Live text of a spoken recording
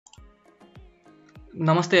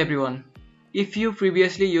Namaste everyone. If you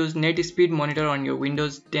previously used Net Speed Monitor on your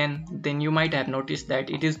Windows 10, then you might have noticed that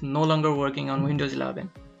it is no longer working on Windows 11.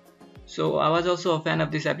 So I was also a fan of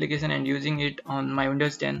this application and using it on my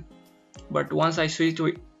Windows 10. But once I switched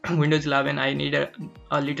to Windows 11, I need a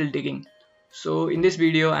little digging. So in this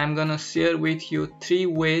video, I'm gonna share with you 3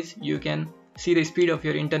 ways you can see the speed of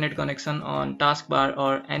your internet connection on Taskbar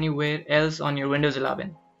or anywhere else on your Windows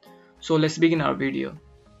 11. So let's begin our video.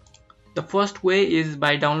 The first way is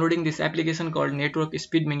by downloading this application called Network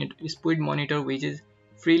Speed Monitor, which is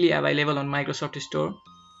freely available on Microsoft Store.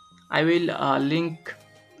 I will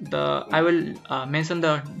mention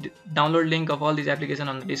the download link of all these applications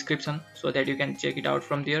on the description so that you can check it out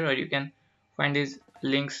from there, or you can find these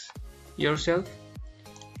links yourself.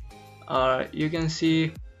 You can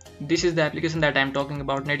see this is the application that I'm talking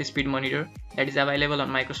about, Net Speed Monitor, that is available on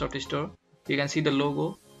Microsoft Store. You can see the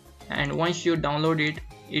logo, and once you download it,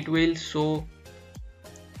 it will show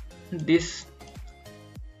this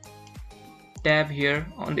tab here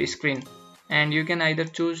on the screen, and you can either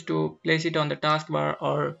choose to place it on the taskbar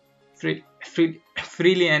or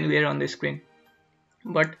freely anywhere on the screen.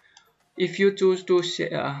 But if you choose to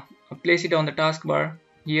place it on the taskbar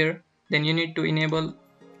here, then you need to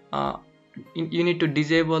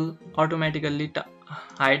disable automatically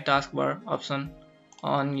hide taskbar option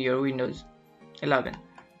on your Windows 11.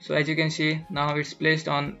 So as you can see, now it's placed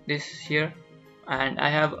on this here, and I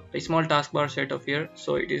have a small taskbar set up here,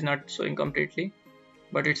 so it is not showing completely,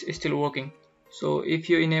 but it's still working. So if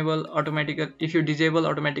you disable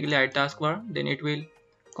automatically hide taskbar, then it will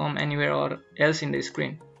come anywhere or else in the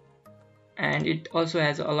screen. And it also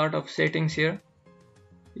has a lot of settings here.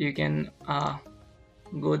 You can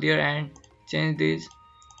go there and change these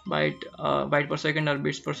byte per second or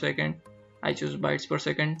bits per second. I choose bytes per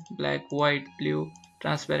second, black, white, blue,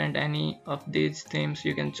 transparent, any of these themes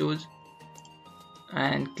you can choose,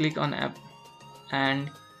 and click on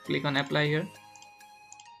apply here,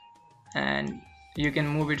 and you can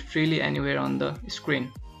move it freely anywhere on the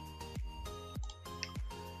screen.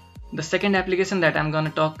 The second application that I'm gonna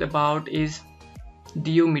talk about is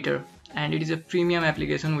Meter, and it is a premium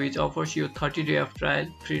application which offers you 30-day of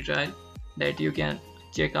free trial that you can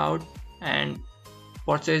check out and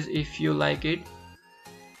purchase if you like it.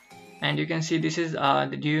 And you can see this is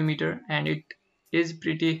the Meter, and it is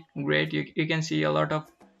pretty great. You can see a lot of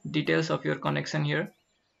details of your connection here.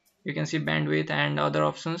 You can see bandwidth and other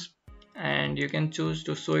options, and you can choose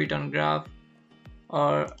to show it on graph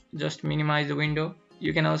or just minimize the window.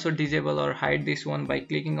 You can also disable or hide this one by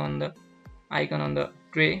clicking on the icon on the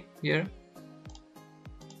tray here.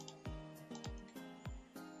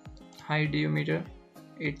 Hide Meter,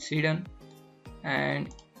 it's hidden, and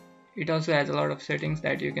it also has a lot of settings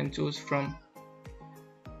that you can choose from.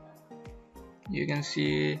 You can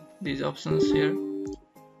see these options here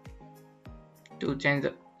to change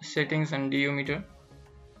the settings on Meter,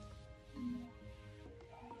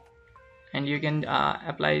 and you can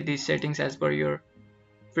apply these settings as per your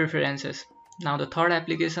preferences. Now the third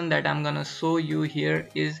application that I'm gonna show you here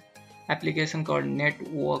is application called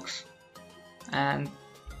Networks, and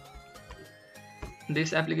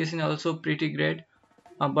this application is also pretty great.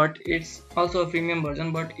 But it's also a premium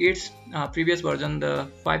version, but its previous version, the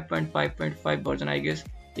 5.5.5 version, I guess,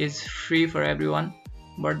 is free for everyone,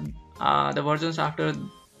 but the versions after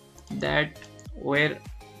that were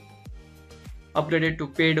upgraded to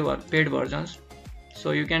paid versions.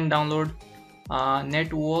 So you can download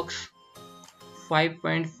Networks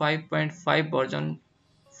 5.5.5 version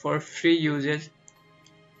for free usage,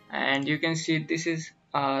 and you can see this is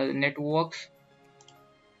Networks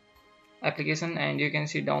application, and you can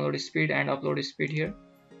see download speed and upload speed here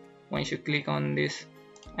once you click on this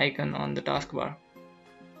icon on the taskbar.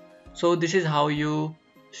 So this is how you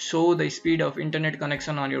show the speed of internet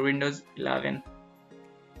connection on your Windows 11,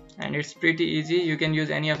 and it's pretty easy. You can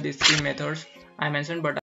use any of these 3 methods I mentioned, but